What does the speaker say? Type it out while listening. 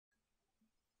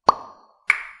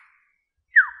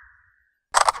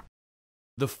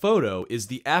The photo is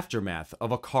the aftermath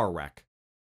of a car wreck.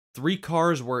 3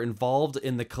 cars were involved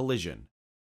in the collision.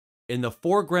 In the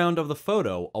foreground of the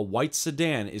photo, a white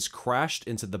sedan is crashed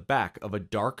into the back of a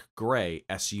dark gray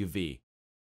SUV.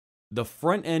 The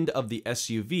front end of the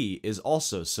SUV is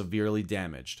also severely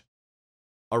damaged.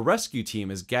 A rescue team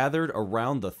is gathered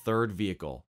around the third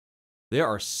vehicle. There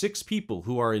are 6 people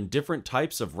who are in different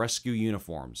types of rescue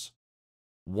uniforms.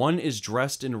 One is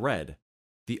dressed in red.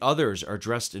 The others are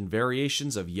dressed in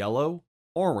variations of yellow,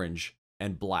 orange,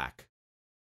 and black.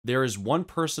 There is one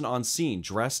person on scene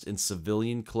dressed in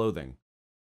civilian clothing.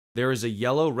 There is a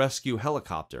yellow rescue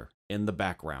helicopter in the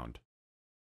background.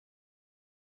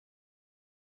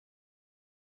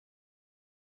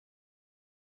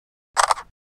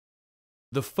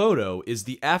 The photo is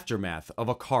the aftermath of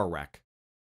a car wreck.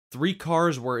 3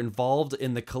 cars were involved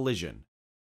in the collision.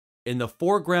 In the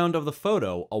foreground of the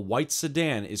photo, a white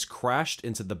sedan is crashed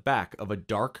into the back of a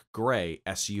dark gray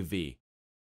SUV.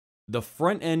 The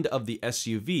front end of the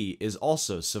SUV is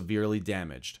also severely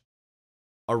damaged.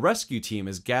 A rescue team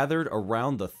is gathered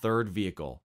around the third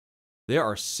vehicle. There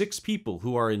are 6 people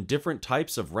who are in different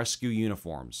types of rescue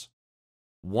uniforms.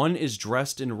 One is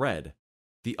dressed in red.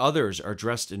 The others are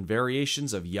dressed in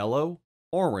variations of yellow,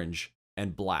 orange,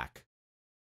 and black.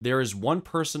 There is one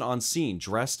person on scene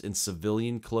dressed in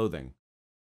civilian clothing.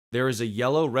 There is a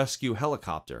yellow rescue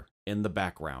helicopter in the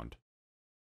background.